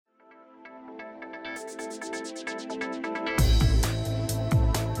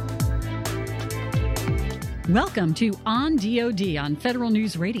Welcome to On DoD on Federal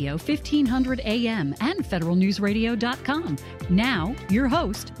News Radio 1500 AM and federalnewsradio.com. Now, your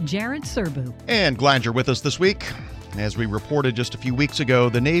host, Jared Serbu. And glad you're with us this week. As we reported just a few weeks ago,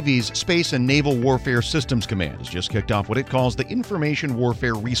 the Navy's Space and Naval Warfare Systems Command has just kicked off what it calls the Information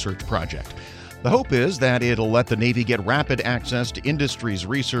Warfare Research Project. The hope is that it'll let the Navy get rapid access to industry's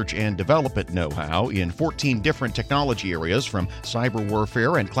research and development know-how in 14 different technology areas, from cyber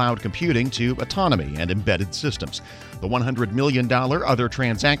warfare and cloud computing to autonomy and embedded systems. The $100 million other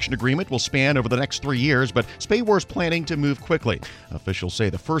transaction agreement will span over the next 3 years, but SPAWAR's planning to move quickly. Officials say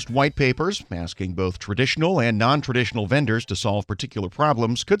the first white papers, asking both traditional and non-traditional vendors to solve particular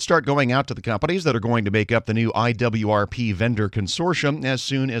problems, could start going out to the companies that are going to make up the new IWRP vendor consortium as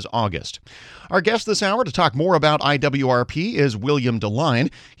soon as August. Our guest this hour to talk more about IWRP is William Deligne.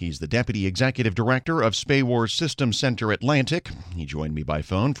 He's the Deputy Executive Director of SPAWAR's Systems Center Atlantic. He joined me by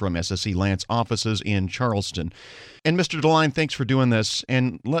phone from SSE Lance offices in Charleston. And Mr. Deligne, thanks for doing this.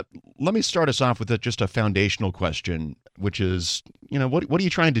 And let me start us off with just a foundational question, which is, what are you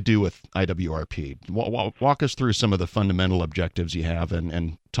trying to do with IWRP? Walk us through some of the fundamental objectives you have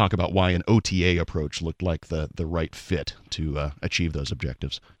and talk about why an OTA approach looked like the right fit to achieve those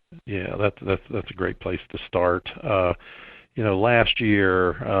objectives. Yeah, that's a great place to start. Last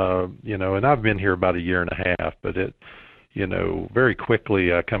year, and I've been here about a year and a half, but very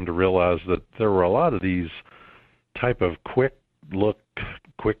quickly I come to realize that there were a lot of these type of quick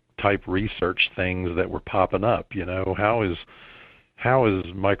type research things that were popping up. How is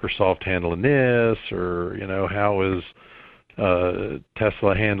Microsoft handling this, or how is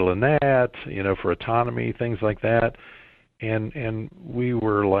Tesla handling that, for autonomy, things like that. And we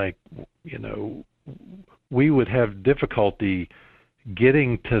were like, we would have difficulty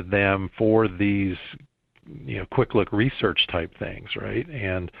getting to them for these, quick look research type things, right?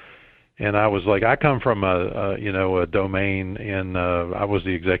 And I was like, I come from a domain in, I was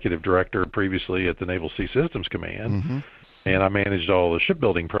the executive director previously at the Naval Sea Systems Command, mm-hmm. and I managed all the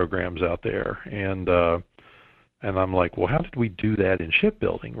shipbuilding programs out there. And I'm like, well, how did we do that in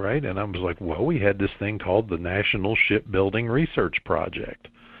shipbuilding, right? And I was like, well, we had this thing called the National Shipbuilding Research Project,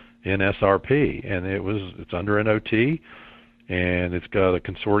 NSRP, and it's under an OT, and it's got a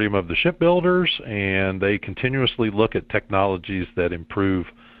consortium of the shipbuilders, and they continuously look at technologies that improve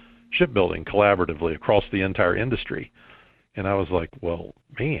shipbuilding collaboratively across the entire industry. And I was like, well,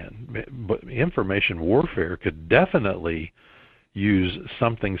 man, but information warfare could definitely use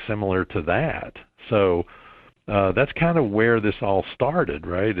something similar to that. So that's kind of where this all started,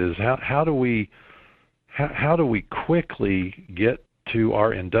 right? Is how do we quickly get to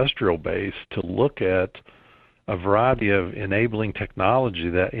our industrial base to look at a variety of enabling technology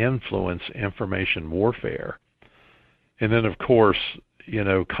that influence information warfare? And then, of course,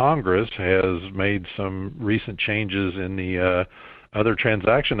 Congress has made some recent changes in the other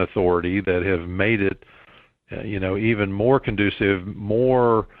transaction authority that have made it, even more conducive,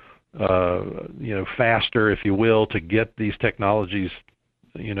 more faster, if you will, to get these technologies,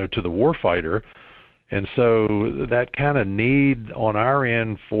 to the warfighter. And so that kind of need on our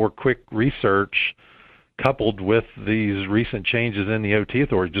end for quick research, coupled with these recent changes in the OT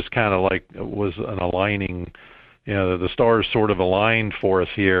authority, just kind of like was an aligning, the stars sort of aligned for us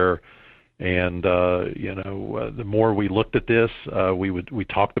here. And, the more we looked at this, we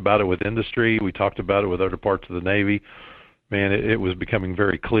talked about it with industry, we talked about it with other parts of the Navy. Man, it was becoming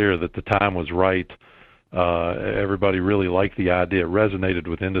very clear that the time was right. Everybody really liked the idea. It resonated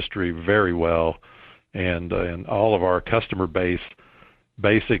with industry very well, and all of our customer base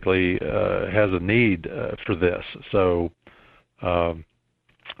basically has a need for this. So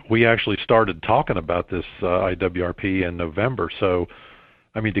we actually started talking about this IWRP in November. So,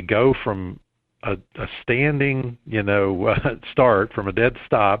 I mean, to go from a standing, start, from a dead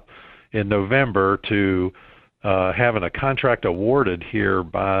stop in November to having a contract awarded here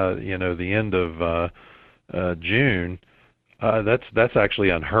by the end of June, that's actually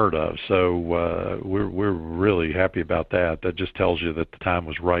unheard of. So we're really happy about that. That just tells you that the time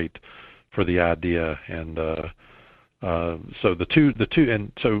was right for the idea. And so the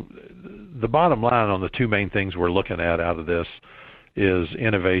bottom line on the two main things we're looking at out of this is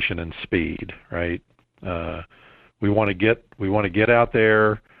innovation and speed, right? We want to get out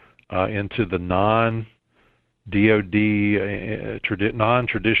there into the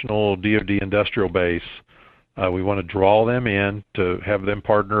non-traditional DoD industrial base. We want to draw them in to have them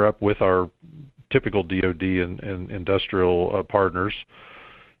partner up with our typical DoD and industrial partners,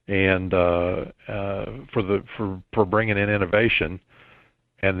 and for bringing in innovation.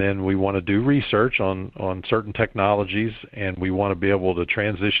 and then we want to do research on certain technologies, and we want to be able to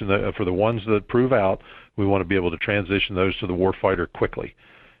transition for the ones that prove out. We want to be able to transition those to the warfighter quickly,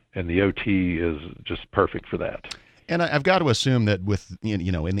 and the OT is just perfect for that. And I've got to assume that with, in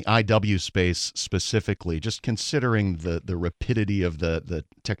the IW space specifically, just considering the rapidity of the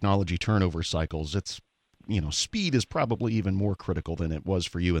technology turnover cycles, it's, speed is probably even more critical than it was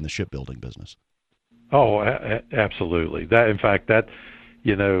for you in the shipbuilding business. Oh, absolutely.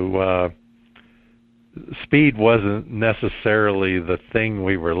 Speed wasn't necessarily the thing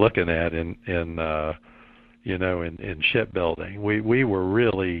we were looking at in shipbuilding. We were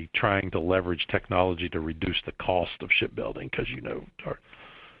really trying to leverage technology to reduce the cost of shipbuilding, because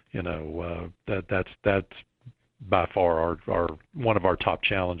that's by far our one of our top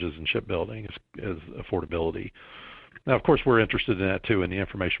challenges in shipbuilding is affordability. Now, of course, we're interested in that too in the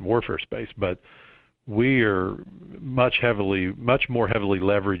information warfare space, but we are much more heavily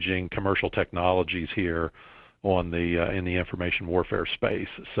leveraging commercial technologies here in the information warfare space.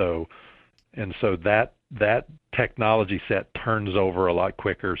 So that technology set turns over a lot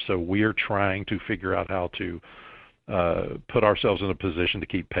quicker. So we're trying to figure out how to put ourselves in a position to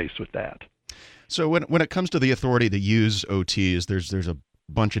keep pace with that. So when it comes to the authority to use OTs, there's a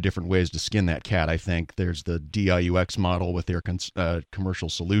bunch of different ways to skin that cat. I think there's the DIUX model with their commercial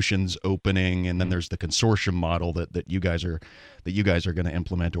solutions opening, and then there's the consortium model that you guys are going to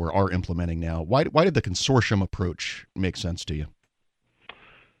implement or are implementing now. Why did the consortium approach make sense to you?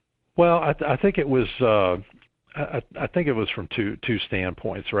 Well, I think it was I think it was from two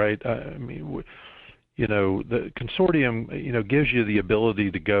standpoints, right? I mean, the consortium, gives you the ability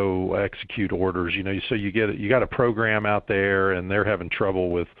to go execute orders. So you got a program out there, and they're having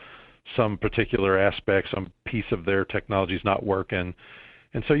trouble with some particular aspect, some piece of their technology is not working,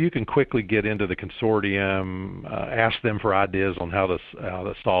 and so you can quickly get into the consortium, ask them for ideas on how to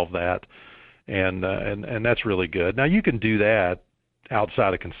solve that, and that's really good. Now you can do that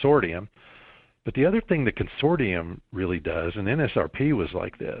outside a consortium, but the other thing the consortium really does, and NSRP was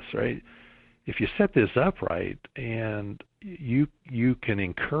like this, right? If you set this up right, and you can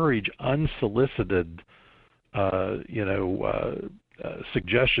encourage unsolicited,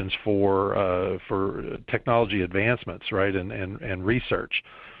 suggestions for technology advancements, right, and research,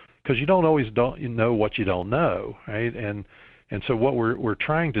 because you don't always know what you don't know, right? And so what we're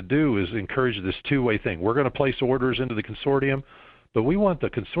trying to do is encourage this two-way thing. We're going to place orders into the consortium, but we want the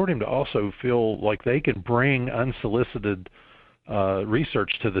consortium to also feel like they can bring unsolicited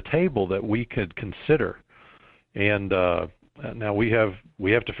research to the table that we could consider, and now we have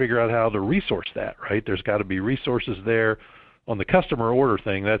to figure out how to resource that, right? There's got to be resources there. On the customer order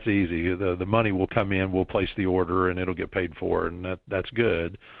thing, that's easy. The money will come in, we'll place the order, and it'll get paid for, and that's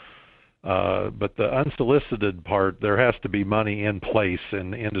good. But the unsolicited part, there has to be money in place,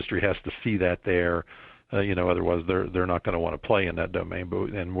 and the industry has to see that there. Otherwise they're not going to want to play in that domain.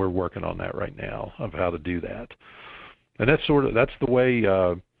 And we're working on that right now of how to do that. And that's the way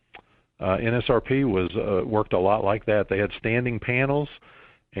NSRP was worked a lot like that. They had standing panels,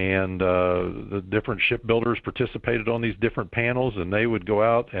 and the different shipbuilders participated on these different panels, and they would go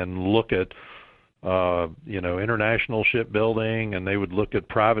out and look at international shipbuilding, and they would look at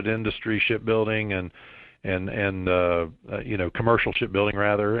private industry shipbuilding and commercial shipbuilding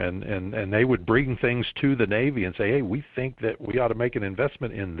rather, and they would bring things to the Navy and say, hey, we think that we ought to make an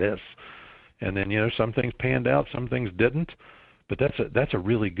investment in this. And then, some things panned out, some things didn't, but that's a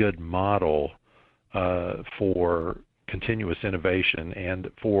really good model for continuous innovation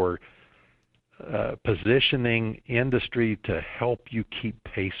and for positioning industry to help you keep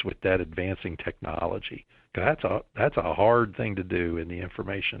pace with that advancing technology. That's a hard thing to do in the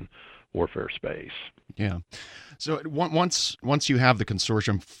information warfare space. Yeah. So once you have the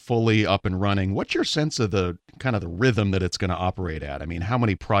consortium fully up and running, what's your sense of the kind of the rhythm that it's going to operate at? I mean, how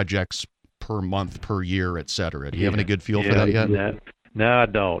many projects per month, per year, et cetera? Do you have any good feel for that yet? No, I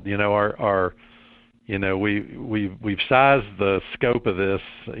don't. We've sized the scope of this,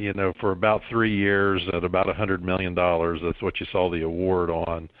 for about 3 years at about $100 million. That's what you saw the award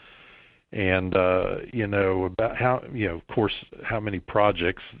on. And, about how, of course, how many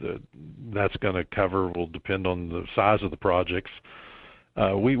projects that's going to cover will depend on the size of the projects.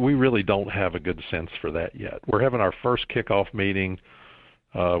 We really don't have a good sense for that yet. We're having our first kickoff meeting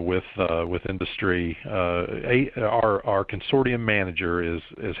with industry. Our consortium manager is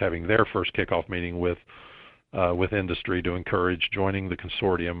having their first kickoff meeting with industry to encourage joining the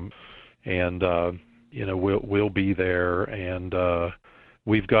consortium, and we'll be there, and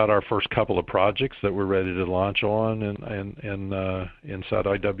we've got our first couple of projects that we're ready to launch on and inside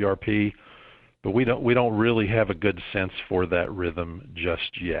IWRP. but we don't really have a good sense for that rhythm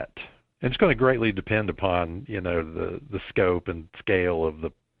just yet. And it's going to greatly depend upon the scope and scale of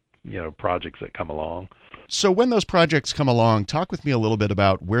the projects that come along. So when those projects come along, talk with me a little bit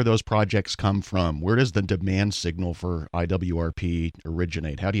about where those projects come from. Where does the demand signal for IWRP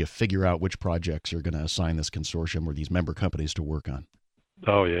originate? How do you figure out which projects you're going to assign this consortium or these member companies to work on?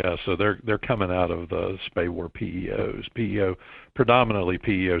 Oh yeah, so they're coming out of the SPAWAR PEOs, predominantly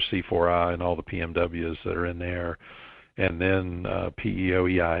PEO C4I and all the PMWs that are in there, and then PEO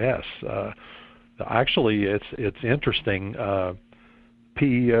EIS. Actually, it's interesting.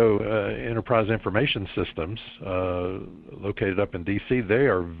 PEO Enterprise Information Systems, located up in D.C., they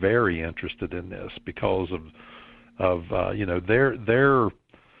are very interested in this because of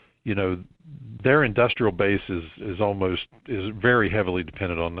their industrial base is very heavily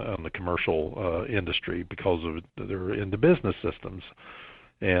dependent on the commercial industry because of they're into business systems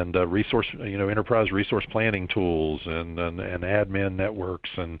and enterprise resource planning tools and admin networks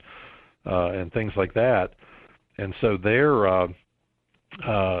and things like that, and so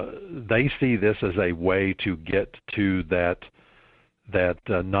they see this as a way to get to that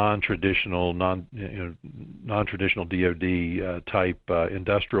non-traditional DoD type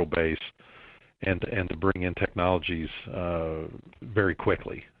industrial base, and to bring in technologies very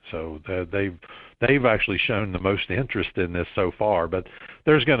quickly. So they've actually shown the most interest in this so far, but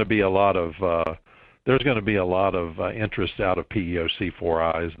there's going to be a lot of interest out of PEO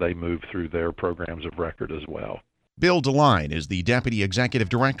C4I as they move through their programs of record as well. Bill Deligne is the Deputy Executive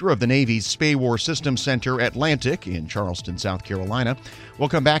Director of the Navy's SPAWAR Systems Center Atlantic in Charleston, South Carolina. We'll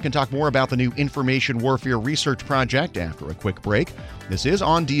come back and talk more about the new Information Warfare Research Project after a quick break. This is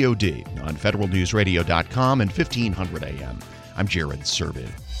On DoD on federalnewsradio.com and 1500 AM. I'm Jared Serbu.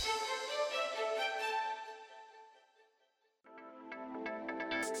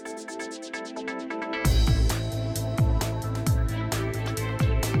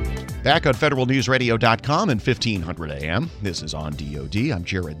 Back on federalnewsradio.com and 1500 AM. This is On DoD. I'm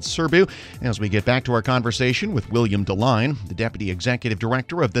Jared Serbu. As we get back to our conversation with William Deligne, the Deputy Executive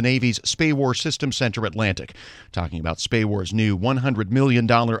Director of the Navy's SPAWAR Systems Center Atlantic, talking about SPAWAR's new $100 million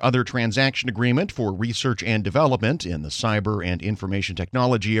other transaction agreement for research and development in the cyber and information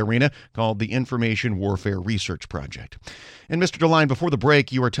technology arena called the Information Warfare Research Project. And Mr. Deligne, before the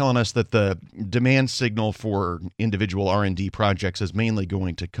break, you were telling us that the demand signal for individual R&D projects is mainly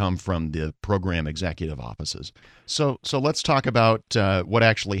going to come from the program executive offices. So let's talk about what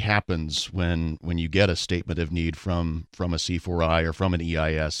actually happens when you get a statement of need from a C4I or from an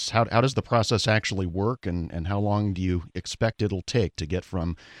EIS. How does the process actually work, and how long do you expect it'll take to get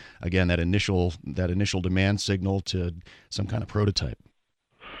from, again, that initial demand signal to some kind of prototype?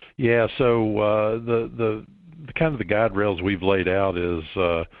 Yeah, so the kind of the guide rails we've laid out is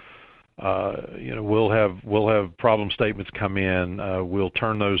we'll have problem statements come in. We'll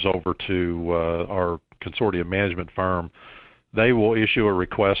turn those over to our consortium management firm. They will issue a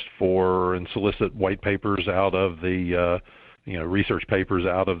request for and solicit white papers out of the research papers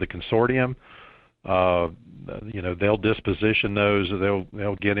out of the consortium. They'll disposition those.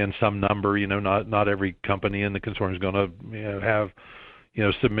 They'll get in some number. Not every company in the consortium is going to have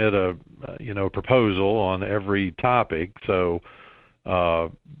submit a proposal on every topic. So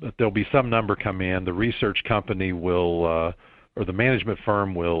but there'll be some number come in. The research company will, or the management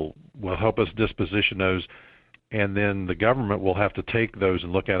firm will help us disposition those, and then the government will have to take those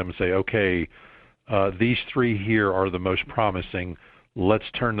and look at them and say, okay, these three here are the most promising. Let's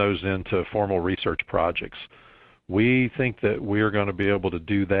turn those into formal research projects. We think that we're going to be able to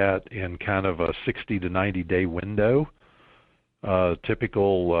do that in kind of a 60 to 90 day window.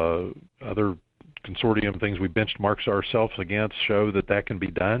 Typical other consortium things we benchmark ourselves against show that can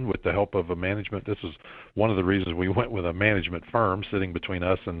be done with the help of a management. This is one of the reasons we went with a management firm sitting between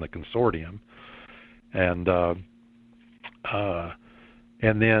us and the consortium. And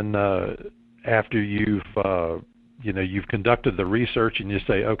then after you've conducted the research and you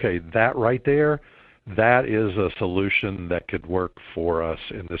say, okay, that right there, that is a solution that could work for us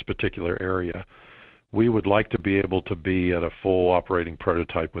in this particular area. We would like to be able to be at a full operating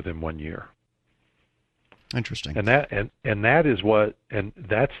prototype within 1 year. Interesting. And that is what, and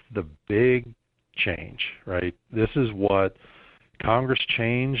that's the big change, right? This is what Congress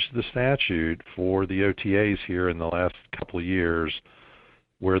changed the statute for the OTAs here in the last couple of years,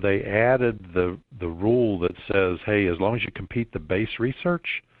 where they added the rule that says, hey, as long as you complete the base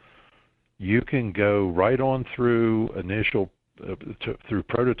research, you can go right on through through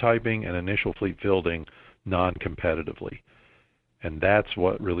prototyping and initial fleet fielding non-competitively. And that's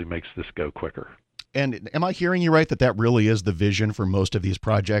what really makes this go quicker. And am I hearing you right that really is the vision for most of these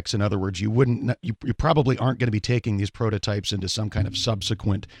projects? In other words, you probably aren't going to be taking these prototypes into some kind of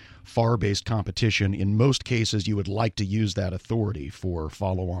subsequent FAR-based competition. In most cases, you would like to use that authority for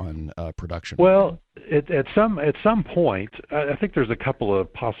follow-on production. Well, at some point, I think there's a couple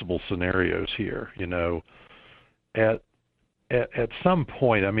of possible scenarios here. At some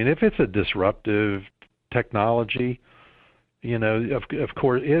point, I mean, if it's a disruptive technology, of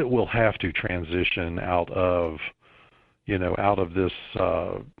course, it will have to transition out of this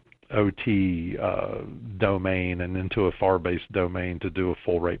OT domain and into a FAR-based domain to do a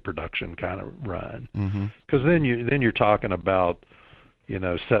full rate production kind of run. Because then you're talking about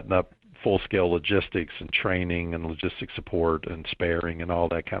setting up full-scale logistics and training and logistics support and sparing and all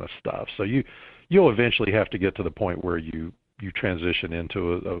that kind of stuff. So you'll eventually have to get to the point where you transition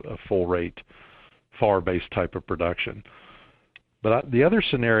into a full rate FAR-based type of production. But the other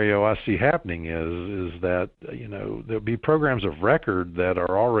scenario I see happening is that there'll be programs of record that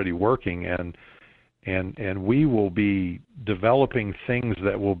are already working, and we will be developing things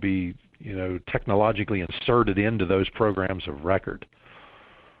that will be technologically inserted into those programs of record.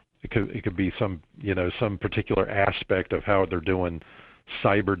 It could be some particular aspect of how they're doing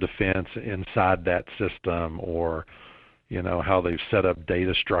cyber defense inside that system, or how they've set up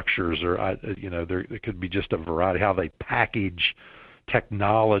data structures, or it could be just a variety, how they package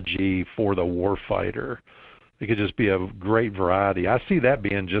technology for the warfighter. It could just be a great variety. I see that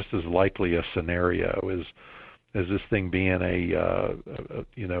being just as likely a scenario as this thing being a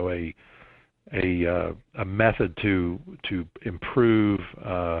method to improve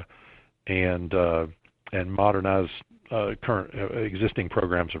and modernize current existing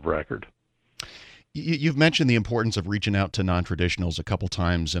programs of record. You've mentioned the importance of reaching out to non-traditionals a couple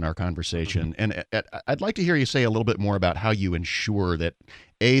times in our conversation, and I'd like to hear you say a little bit more about how you ensure that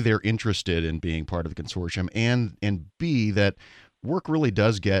A, they're interested in being part of the consortium, and B, that work really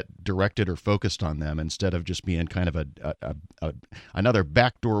does get directed or focused on them instead of just being kind of another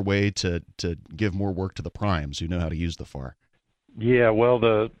backdoor way to give more work to the primes who know how to use the FAR. Yeah, well,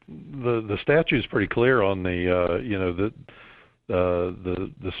 the statute is pretty clear on the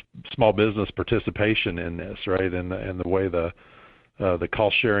small business participation in this, right? And the way the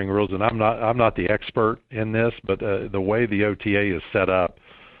cost sharing rules, and I'm not the expert in this, but the way the OTA is set up,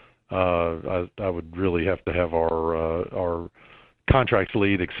 I would really have to have our contracts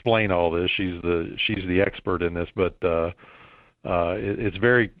lead explain all this. She's the expert in this, but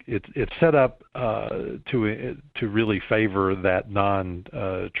it's set up to really favor that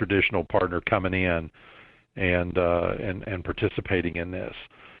non-traditional partner coming in and participating in this,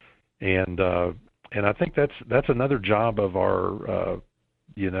 and I think that's another job of our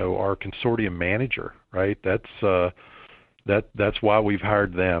consortium manager, right? That's why we've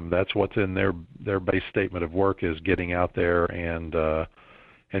hired them. That's what's in their base statement of work, is getting out there and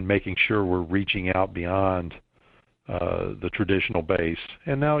making sure we're reaching out beyond the traditional base.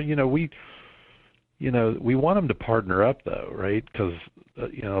 And now we want them to partner up, though, right? Because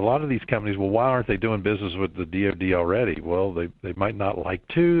a lot of these companies, well, why aren't they doing business with the DoD already? Well, they might not like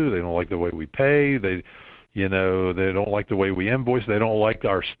to. They don't like the way we pay. They don't like the way we invoice. They don't like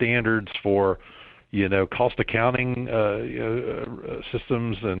our standards for cost accounting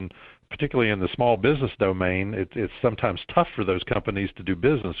systems, and particularly in the small business domain, it's sometimes tough for those companies to do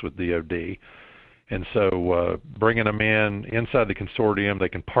business with DoD. And so bringing them inside the consortium, they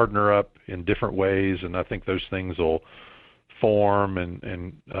can partner up in different ways, and I think those things will form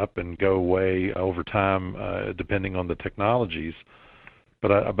and up and go away over time, depending on the technologies.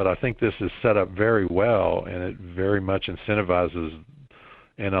 But I think this is set up very well, and it very much incentivizes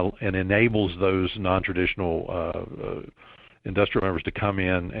and enables those non-traditional industrial members to come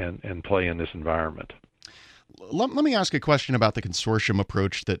in and play in this environment. Let me ask a question about the consortium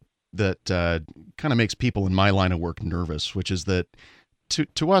approach that kind of makes people in my line of work nervous, which is that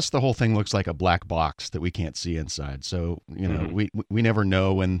to us, the whole thing looks like a black box that we can't see inside. So, we never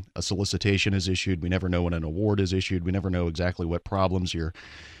know when a solicitation is issued. We never know when an award is issued. We never know exactly what problems you're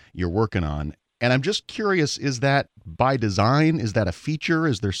working on. And I'm just curious, is that by design? Is that a feature?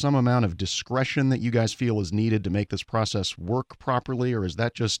 Is there some amount of discretion that you guys feel is needed to make this process work properly? Or is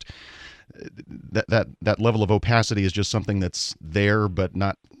that just that level of opacity is just something that's there, but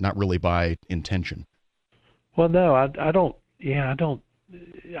not really by intention? Well, no, I don't.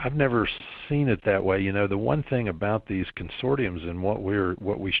 I've never seen it that way. The one thing about these consortiums and what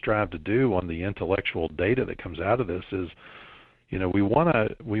we strive to do on the intellectual data that comes out of this is, we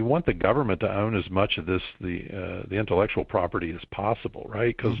want the government to own as much of the intellectual property as possible,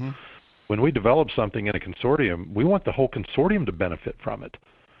 right? Because when we develop something in a consortium, we want the whole consortium to benefit from it,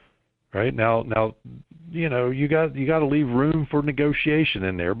 right? Now, you got to leave room for negotiation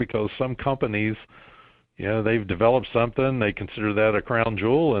in there, because some companies, they've developed something, they consider that a crown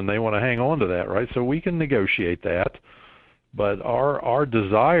jewel, and they want to hang on to that, right? So we can negotiate that. But our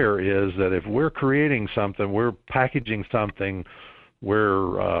desire is that if we're creating something, we're packaging something,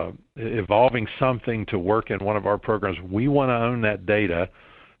 we're evolving something to work in one of our programs, we want to own that data,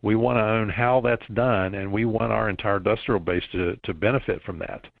 we want to own how that's done, and we want our entire industrial base to benefit from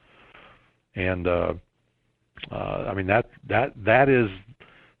that. And I mean, that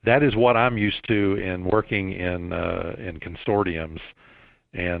is what I'm used to in working in consortiums,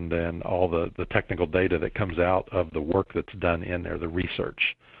 and then all the technical data that comes out of the work that's done in there, the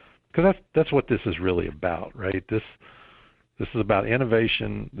research, because that's what this is really about, right? This is about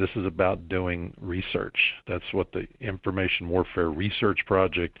innovation. This is about doing research. That's what the Information Warfare Research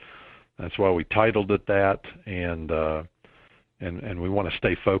Project. That's why we titled it that, and we want to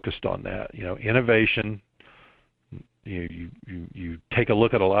stay focused on that. Innovation. You take a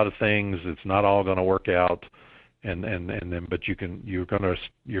look at a lot of things. It's not all going to work out. And then, but you're going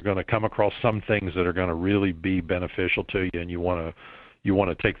to come across some things that are going to really be beneficial to you, and you want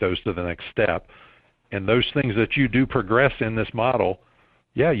to take those to the next step. And those things that you do progress in this model,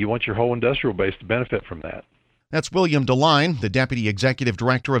 you want your whole industrial base to benefit from that. That's William Deligne, the Deputy Executive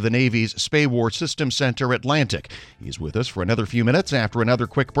Director of the Navy's SPAWAR Systems Center Atlantic. He's with us for another few minutes after another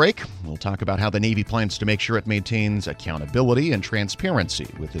quick break. We'll talk about how the Navy plans to make sure it maintains accountability and transparency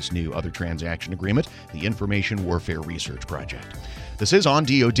with this new other transaction agreement, the Information Warfare Research Project. This is On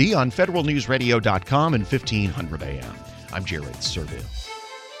DoD on federalnewsradio.com and 1500 AM. I'm Jared Serbu.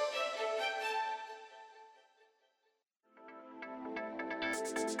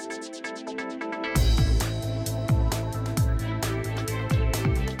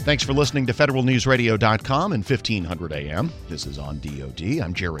 Thanks for listening to federalnewsradio.com and 1500 AM. This is On DoD.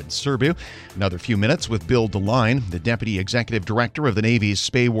 I'm Jared Serbu. Another few minutes with Bill Deligne, the Deputy Executive Director of the Navy's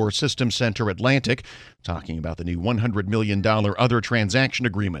SPAWAR Systems Center Atlantic, talking about the new $100 million other transaction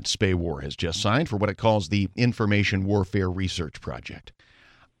agreement SPAWAR has just signed for what it calls the Information Warfare Research Project.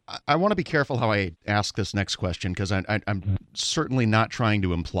 I want to be careful how I ask this next question, because I'm certainly not trying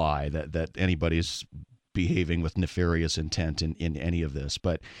to imply that anybody's behaving with nefarious intent in any of this,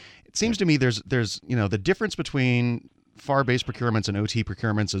 but it seems to me there's the difference between FAR-based procurements and OT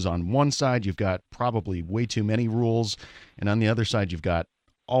procurements is on one side you've got probably way too many rules, and on the other side you've got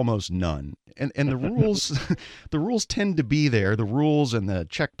almost none. And the rules the rules tend to be there. The rules and the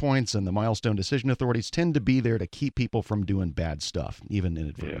checkpoints and the milestone decision authorities tend to be there to keep people from doing bad stuff, even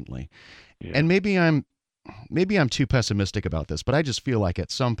inadvertently. Yeah. And maybe I'm too pessimistic about this, but I just feel like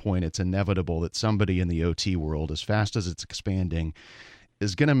at some point it's inevitable that somebody in the OT world, as fast as it's expanding,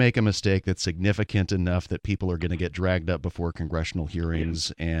 is going to make a mistake that's significant enough that people are going to get dragged up before congressional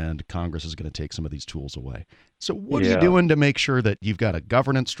hearings, and Congress is going to take some of these tools away. So what are you doing to make sure that you've got a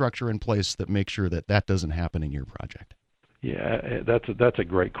governance structure in place that makes sure that that doesn't happen in your project? Yeah, that's a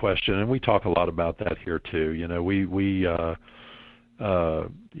great question, and we talk a lot about that here too.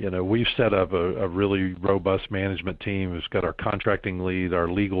 We've set up a really robust management team. We've got our contracting lead, our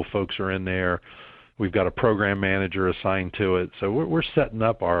legal folks are in there. We've got a program manager assigned to it. So we're setting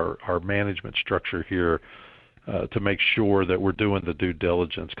up our management structure here to make sure that we're doing the due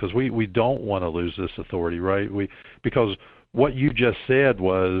diligence, because we don't want to lose this authority, right? Because what you just said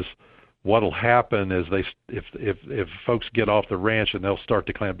was what'll happen is if folks get off the ranch and they'll start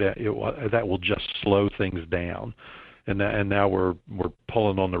to clamp down, that will just slow things down. And now we're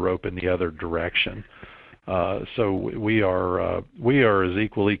pulling on the rope in the other direction. So we are as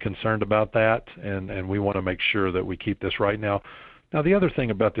equally concerned about that, and we want to make sure that we keep this right. Now the other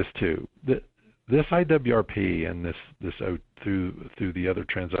thing about this too, this IWRP and this through the other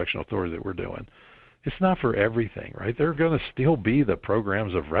transactional authority that we're doing, it's not for everything, right? There are going to still be the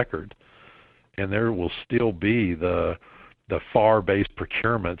programs of record, and there will still be the FAR-based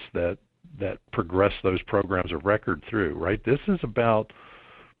procurements that progress those programs of record through, right? This is about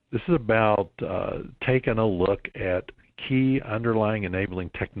taking a look at key underlying enabling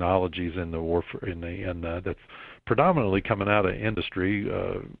technologies in the warfare, that's predominantly coming out of industry,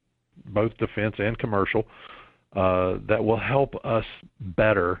 both defense and commercial, that will help us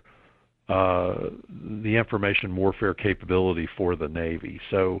better the information warfare capability for the Navy.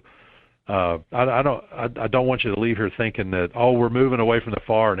 So I don't want you to leave here thinking that, we're moving away from the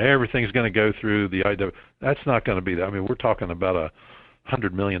FAR and everything's going to go through the IW. That's not going to be that. I mean, we're talking about a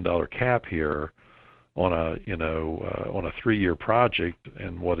 $100 million cap here on a 3-year project,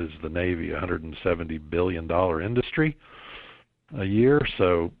 and what is the Navy, $170 billion industry a year?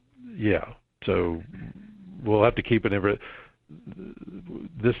 So we'll have to keep it in.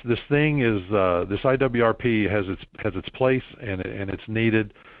 this thing is this IWRP has its place, and it's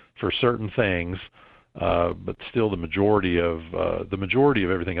needed for certain things, but still the majority of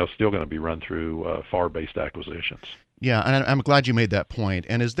everything else is still going to be run through FAR-based acquisitions. Yeah, and I'm glad you made that point.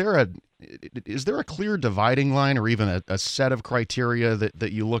 And is there a clear dividing line, or even a set of criteria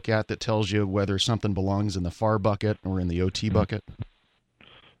that you look at that tells you whether something belongs in the FAR bucket or in the OT bucket?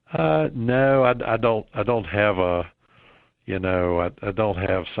 No, I don't have I don't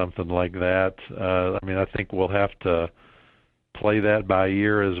have something like that. I mean, I think we'll have to play that by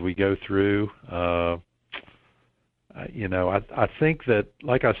ear as we go through. I think that,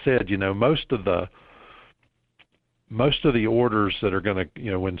 like I said, most of the orders that are going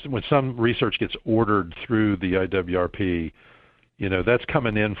to, when some research gets ordered through the IWRP, that's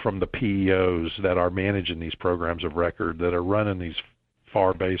coming in from the PEOs that are managing these programs of record, that are running these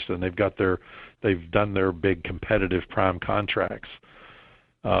FAR-based, and they've done their big competitive prime contracts.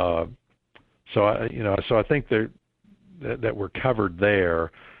 So I think that we're covered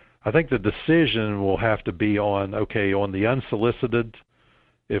there. I think the decision will have to be on the unsolicited.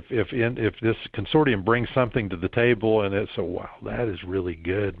 If this consortium brings something to the table and it's wow, that is really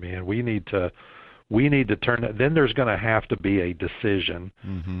good, man, we need to turn that. Then there's going to have to be a decision.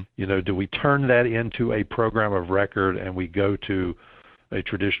 Mm-hmm. Do we turn that into a program of record and we go to a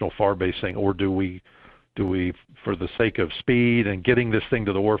traditional FAR-based thing, or do we, for the sake of speed and getting this thing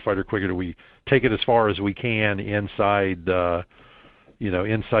to the warfighter quicker, do we take it as far as we can inside the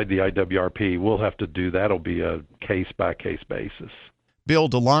IWRP? We'll have to do that'll be a case-by-case basis. Bill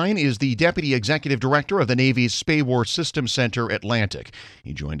Deligne is the Deputy Executive Director of the Navy's SPAWAR Systems Center Atlantic.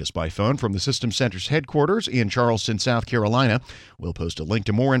 He joined us by phone from the Systems Center's headquarters in Charleston, South Carolina. We'll post a link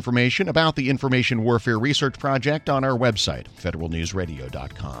to more information about the Information Warfare Research Project on our website,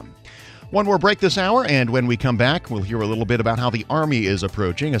 federalnewsradio.com. One more break this hour, and when we come back, we'll hear a little bit about how the Army is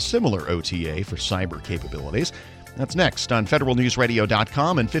approaching a similar OTA for cyber capabilities. That's next on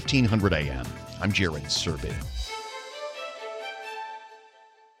federalnewsradio.com and 1500 AM. I'm Jared Serbu.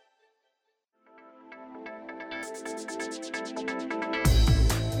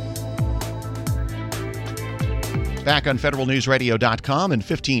 Back on federalnewsradio.com and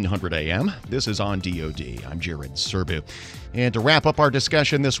 1500 AM. This is On DoD. I'm Jared Serbu. And to wrap up our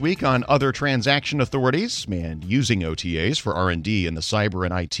discussion this week on other transaction authorities and using OTAs for R&D in the cyber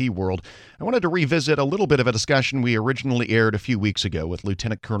and IT world, I wanted to revisit a little bit of a discussion we originally aired a few weeks ago with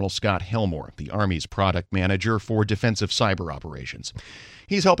Lieutenant Colonel Scott Helmore, the Army's product manager for defensive cyber operations.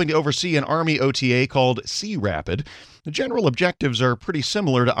 He's helping to oversee an Army OTA called CRAPID. The general objectives are pretty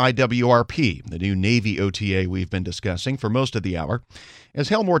similar to IWRP, the new Navy OTA we've been discussing for most of the hour. As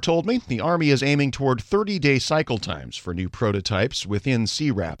Helmore told me, the Army is aiming toward 30-day cycle times for new prototypes within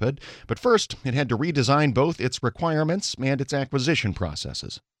CRAPID, but first it had to redesign both its requirements and its acquisition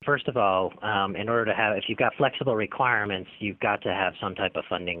processes. First of all, in order to have, if you've got flexible requirements, you've got to have some type of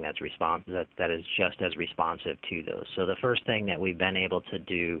funding that is just as responsive to those. So the first thing that we've been able to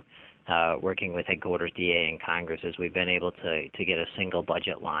do, working with headquarters, DA, and Congress, is we've been able to get a single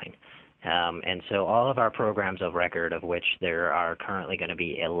budget line. And so all of our programs of record, of which there are currently going to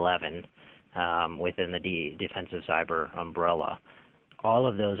be 11 within the defensive cyber umbrella, all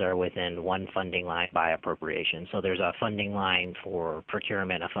of those are within one funding line by appropriation. So there's a funding line for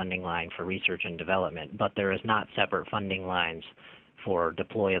procurement, a funding line for research and development, but there is not separate funding lines for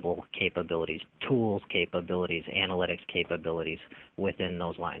deployable capabilities, tools capabilities, analytics capabilities within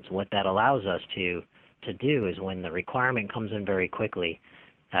those lines. What that allows us to do is, when the requirement comes in very quickly,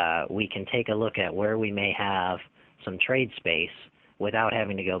 we can take a look at where we may have some trade space without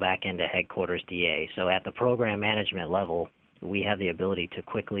having to go back into headquarters DA. So at the program management level, we have the ability to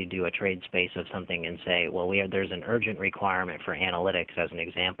quickly do a trade space of something and say, well, there's an urgent requirement for analytics, as an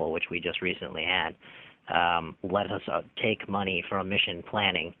example, which we just recently had. Let us take money from mission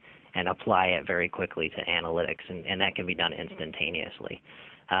planning and apply it very quickly to analytics, and that can be done instantaneously.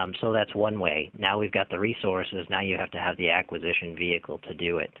 So that's one way. Now we've got the resources. Now you have to have the acquisition vehicle to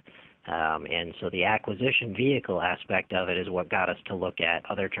do it. And so the acquisition vehicle aspect of it is what got us to look at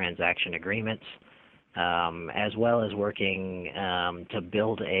other transaction agreements, as well as working to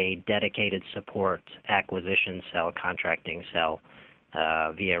build a dedicated support acquisition cell, contracting cell,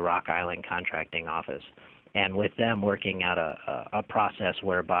 via Rock Island Contracting Office. And with them working out a process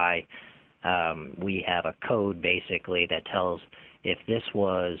whereby we have a code basically that tells if this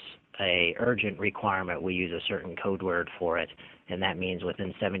was a urgent requirement, we use a certain code word for it, and that means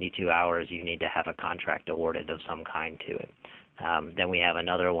within 72 hours you need to have a contract awarded of some kind to it. Then we have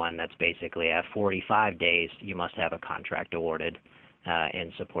another one that's basically at 45 days you must have a contract awarded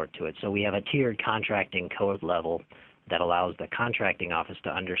in support to it. So we have a tiered contracting code level that allows the contracting office to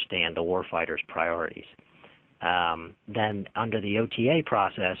understand the warfighter's priorities. Then under the OTA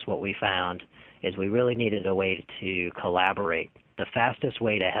process, what we found is we really needed a way to collaborate. The fastest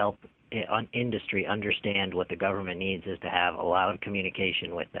way to help industry understand what the government needs is to have a lot of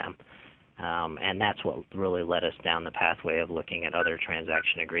communication with them. And that's what really led us down the pathway of looking at other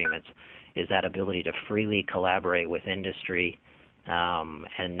transaction agreements, is that ability to freely collaborate with industry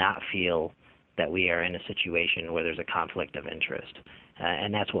and not feel that we are in a situation where there's a conflict of interest.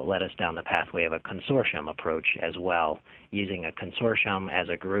 And that's what led us down the pathway of a consortium approach as well, using a consortium as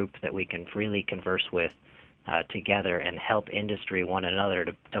a group that we can freely converse with together and help industry one another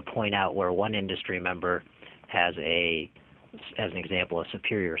to point out where one industry member has as an example, a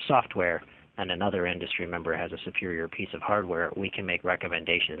superior software and another industry member has a superior piece of hardware. We can make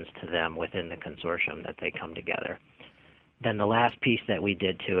recommendations to them within the consortium that they come together. Then the last piece that we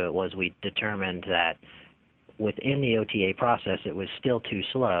did to it was we determined that within the OTA process, it was still too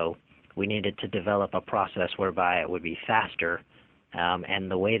slow. We needed to develop a process whereby it would be faster,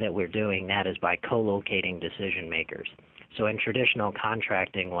 and the way that we're doing that is by co-locating decision makers. So in traditional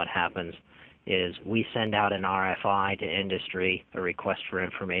contracting, what happens is we send out an RFI to industry, a request for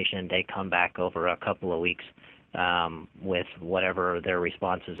information. They come back over a couple of weeks with whatever their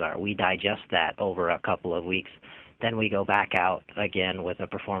responses are. We digest that over a couple of weeks. Then we go back out again with a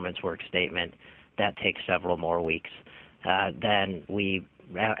performance work statement. That takes several more weeks. Then we,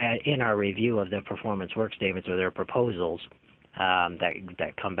 in our review of the performance work statements or their proposals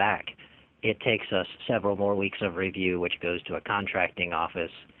that come back, it takes us several more weeks of review, which goes to a contracting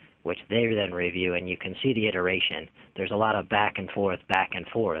office, which they then review, and you can see the iteration. There's a lot of back and forth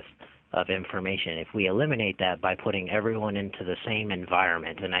of information. If we eliminate that by putting everyone into the same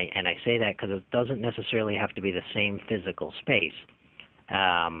environment, and I say that because it doesn't necessarily have to be the same physical space,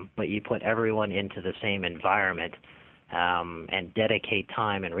 but you put everyone into the same environment and dedicate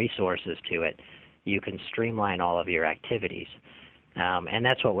time and resources to it, you can streamline all of your activities. And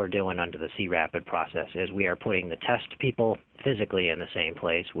that's what we're doing under the CRAPID process, is we are putting the test people physically in the same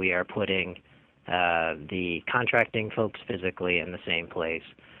place. We are putting the contracting folks physically in the same place.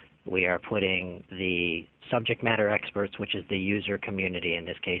 We are putting the subject matter experts, which is the user community, in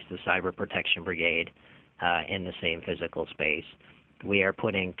this case the Cyber Protection Brigade, in the same physical space. We are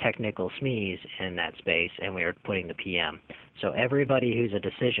putting technical SMEs in that space, and we are putting the PM. So everybody who's a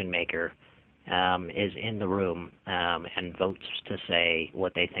decision maker is in the room and votes to say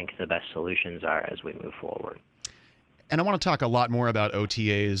what they think the best solutions are as we move forward. And I want to talk a lot more about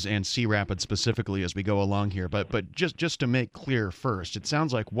OTAs and CRAPID specifically as we go along here, but just to make clear first, it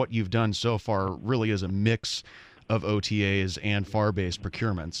sounds like what you've done so far really is a mix of OTAs and FAR-based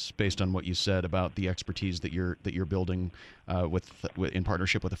procurements, based on what you said about the expertise that you're building in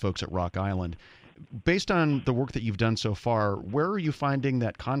partnership with the folks at Rock Island. Based on the work that you've done so far, where are you finding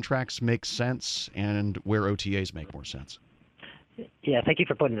that contracts make sense and where OTAs make more sense? Yeah, thank you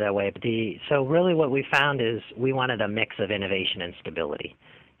for putting it that way. So really what we found is we wanted a mix of innovation and stability.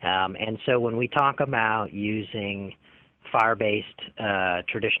 And so when we talk about using FAR-based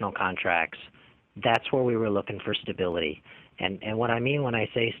traditional contracts, that's where we were looking for stability. And what I mean when I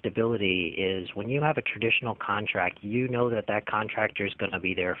say stability is when you have a traditional contract, you know that that contractor is going to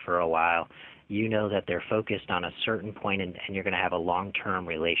be there for a while. You know that they're focused on a certain point, and you're going to have a long-term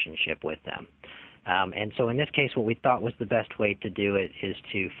relationship with them. And so in this case, what we thought was the best way to do it is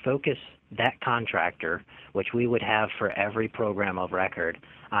to focus that contractor, which we would have for every program of record,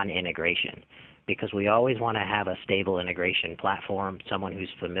 on integration. Because we always want to have a stable integration platform, someone who's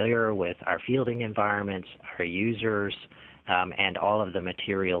familiar with our fielding environments, our users, and all of the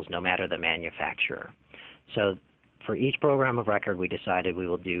materials, no matter the manufacturer. So for each program of record, we decided we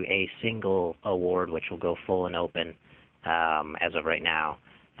will do a single award, which will go full and open as of right now,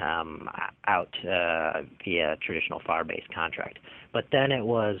 out via traditional FAR-based contract. But then it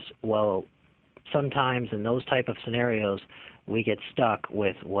was, well, sometimes in those type of scenarios, we get stuck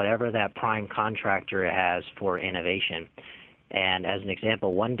with whatever that prime contractor has for innovation. And as an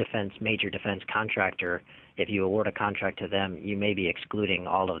example, one major defense contractor, if you award a contract to them, you may be excluding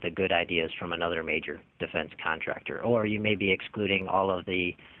all of the good ideas from another major defense contractor, or you may be excluding all of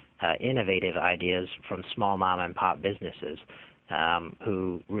the innovative ideas from small mom and pop businesses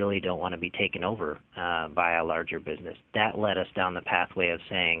who really don't want to be taken over by a larger business. That led us down the pathway of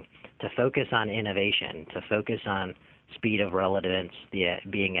saying to focus on innovation, to focus on speed of relevance,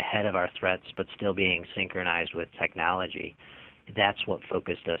 being ahead of our threats, but still being synchronized with technology. That's what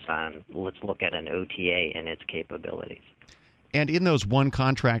focused us on, let's look at an OTA and its capabilities. And in those one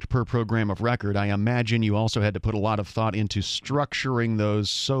contract per program of record, I imagine you also had to put a lot of thought into structuring those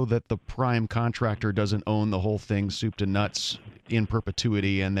so that the prime contractor doesn't own the whole thing soup to nuts in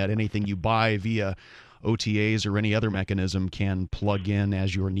perpetuity, and that anything you buy via OTAs or any other mechanism can plug in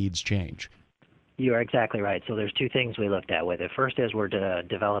as your needs change. You are exactly right. So there's two things we looked at with it. First, as we're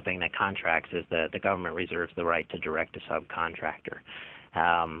developing the contracts, is the government reserves the right to direct a subcontractor.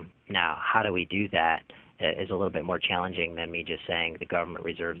 Now, how do we do that is a little bit more challenging than me just saying the government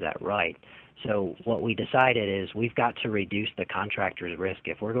reserves that right. So what we decided is we've got to reduce the contractor's risk.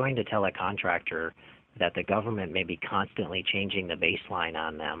 If we're going to tell a contractor that the government may be constantly changing the baseline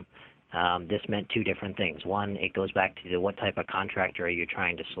on them, this meant two different things. One, it goes back to what type of contractor are you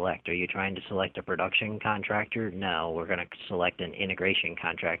trying to select? Are you trying to select a production contractor? No, we're going to select an integration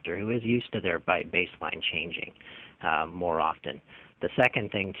contractor who is used to their baseline changing more often. The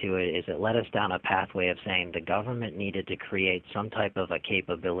second thing to it is it led us down a pathway of saying the government needed to create some type of a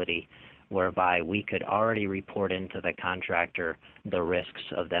capability whereby we could already report into the contractor the risks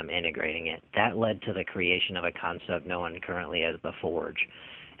of them integrating it. That led to the creation of a concept known currently as the forge.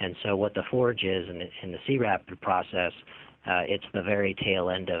 And so what the forge is in the CRAP process, it's the very tail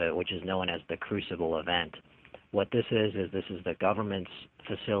end of it, which is known as the crucible event. What this is the government's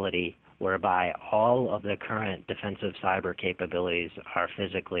facility whereby all of the current defensive cyber capabilities are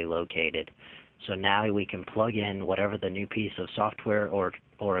physically located. So now we can plug in whatever the new piece of software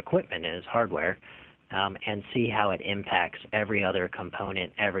or equipment is, hardware, and see how it impacts every other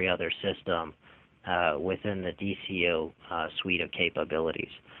component, every other system within the DCO suite of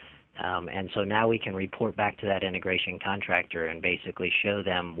capabilities. And so now we can report back to that integration contractor and basically show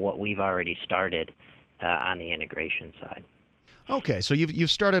them what we've already started on the integration side. Okay, so you've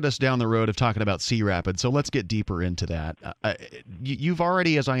started us down the road of talking about CRAPID, so let's get deeper into that. You've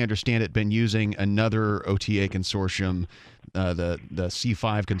already, as I understand it, been using another OTA consortium, the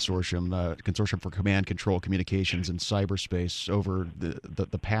C5 consortium, Consortium for Command, Control, Communications, and Cyberspace over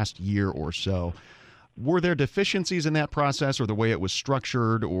the past year or so. Were there deficiencies in that process, or the way it was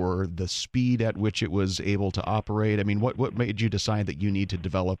structured, or the speed at which it was able to operate? I mean, what made you decide that you need to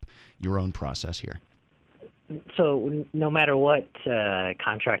develop your own process here? So no matter what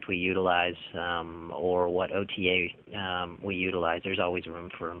contract we utilize or what OTA we utilize, there's always room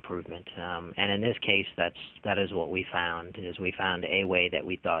for improvement. And in this case, that is what we found. We found a way that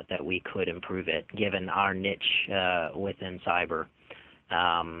we thought that we could improve it, given our niche within cyber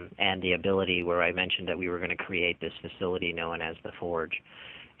and the ability where I mentioned that we were going to create this facility known as the Forge.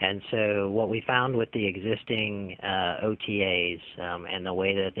 And so what we found with the existing OTAs and the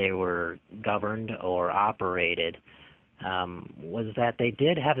way that they were governed or operated was that they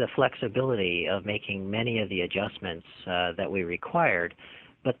did have the flexibility of making many of the adjustments that we required,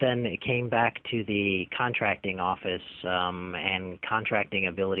 but then it came back to the contracting office and contracting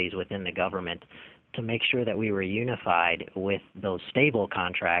abilities within the government to make sure that we were unified with those stable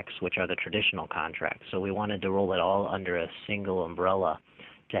contracts, which are the traditional contracts. So we wanted to roll it all under a single umbrella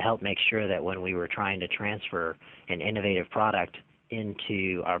to help make sure that when we were trying to transfer an innovative product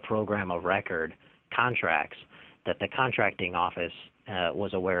into our program of record contracts, that the contracting office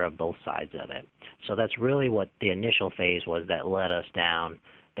was aware of both sides of it. So that's really what the initial phase was that led us down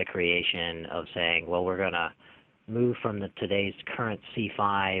the creation of saying, well, we're going to move from today's current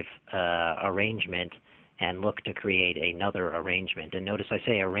C5 arrangement and look to create another arrangement. And notice I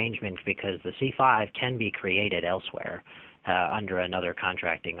say arrangement because the C5 can be created elsewhere under another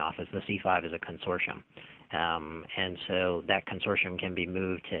contracting office. The C5 is a consortium. And so that consortium can be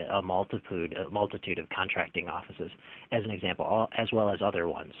moved to a multitude of contracting offices, as an example, as well as other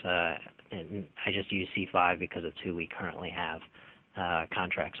ones. And I just use C5 because it's who we currently have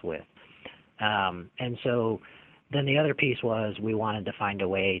contracts with. And so then the other piece was we wanted to find a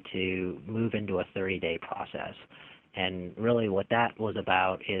way to move into a 30-day process. And really what that was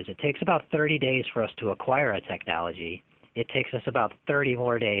about is it takes about 30 days for us to acquire a technology. It takes us about 30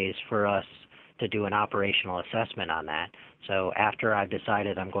 more days for us to do an operational assessment on that. So after I've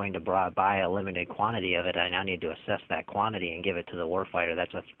decided I'm going to buy a limited quantity of it, I now need to assess that quantity and give it to the warfighter.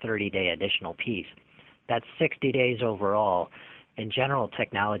 That's a 30-day additional piece. That's 60 days overall. In general,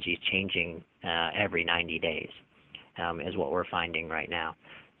 technology is changing every 90 days is what we're finding right now.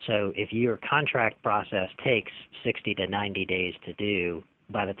 So if your contract process takes 60 to 90 days to do,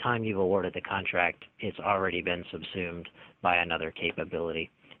 by the time you've awarded the contract, it's already been subsumed by another capability.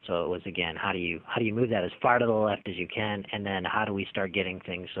 So it was, again, how do you move that as far to the left as you can, and then how do we start getting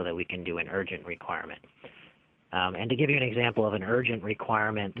things so that we can do an urgent requirement? And to give you an example of an urgent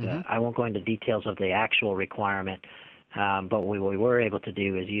requirement, I won't go into details of the actual requirement, but what we were able to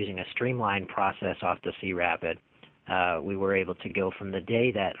do is using a streamlined process off the CRAPID, we were able to go from the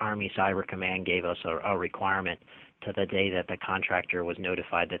day that Army Cyber Command gave us a requirement to the day that the contractor was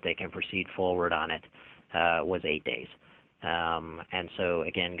notified that they can proceed forward on it was 8 days. And so,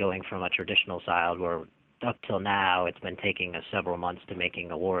 again, going from a traditional side where up till now it's been taking us several months to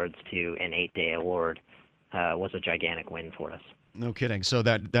making awards to an 8-day award was a gigantic win for us. No kidding. So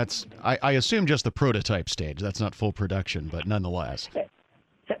that's I assume just the prototype stage. That's not full production, but nonetheless.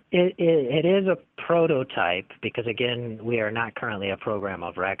 It is a prototype because, again, we are not currently a program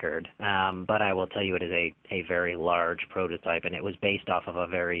of record, but I will tell you it is a very large prototype, and it was based off of a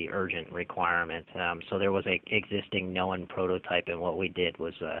very urgent requirement. So there was a existing known prototype, and what we did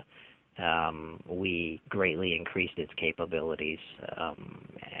was we greatly increased its capabilities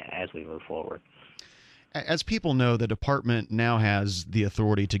as we move forward. As people know, the department now has the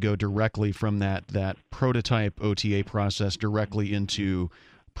authority to go directly from that prototype OTA process directly into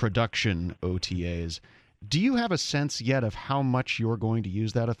production OTAs. Do you have a sense yet of how much you're going to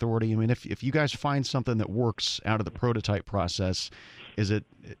use that authority? I mean, if you guys find something that works out of the prototype process, is it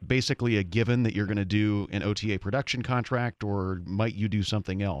basically a given that you're going to do an OTA production contract, or might you do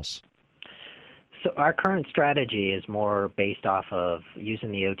something else? So our current strategy is more based off of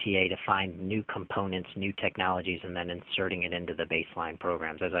using the OTA to find new components, new technologies, and then inserting it into the baseline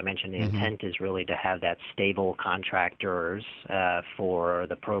programs. As I mentioned, the intent is really to have that stable contractors for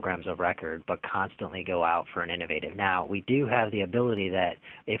the programs of record, but constantly go out for an innovative. Now, we do have the ability that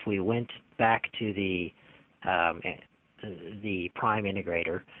if we went back to the prime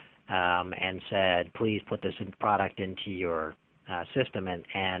integrator and said, please put this product into your system,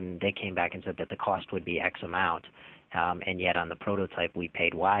 and they came back and said that the cost would be X amount, and yet on the prototype we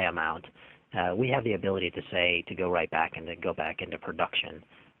paid Y amount, we have the ability to go right back and to go back into production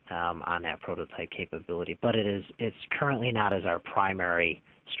on that prototype capability. But it's currently not as our primary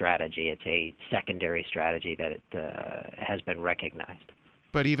strategy. It's a secondary strategy that has been recognized.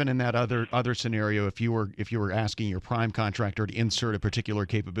 But even in that other scenario, if you were asking your prime contractor to insert a particular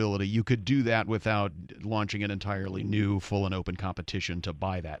capability, you could do that without launching an entirely new, full and open competition to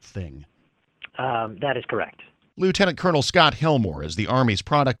buy that thing. That is correct. Lieutenant Colonel Scott Helmore is the Army's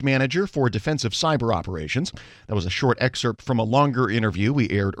product manager for defensive cyber operations. That was a short excerpt from a longer interview we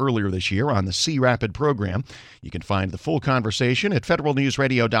aired earlier this year on the C-Rapid program. You can find the full conversation at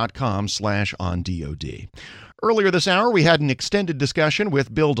federalnewsradio.com/ondod. Earlier this hour, we had an extended discussion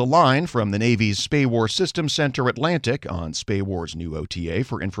with Bill Deligne from the Navy's SPAWAR Systems Center Atlantic on SPAWAR's new OTA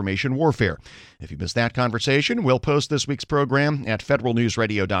for information warfare. If you missed that conversation, we'll post this week's program at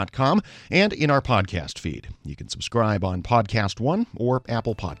federalnewsradio.com and in our podcast feed. You can subscribe on Podcast One or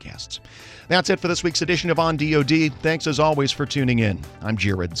Apple Podcasts. That's it for this week's edition of On DoD. Thanks as always for tuning in. I'm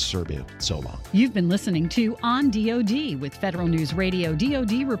Jared Serbu. So long. You've been listening to On DoD with Federal News Radio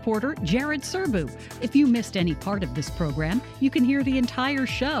DoD reporter Jared Serbu. If you missed any part of this program, you can hear the entire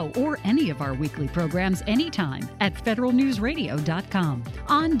show or any of our weekly programs anytime at federalnewsradio.com.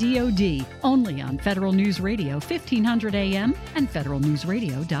 On DoD, only on Federal News Radio 1500 AM and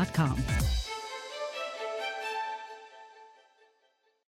federalnewsradio.com.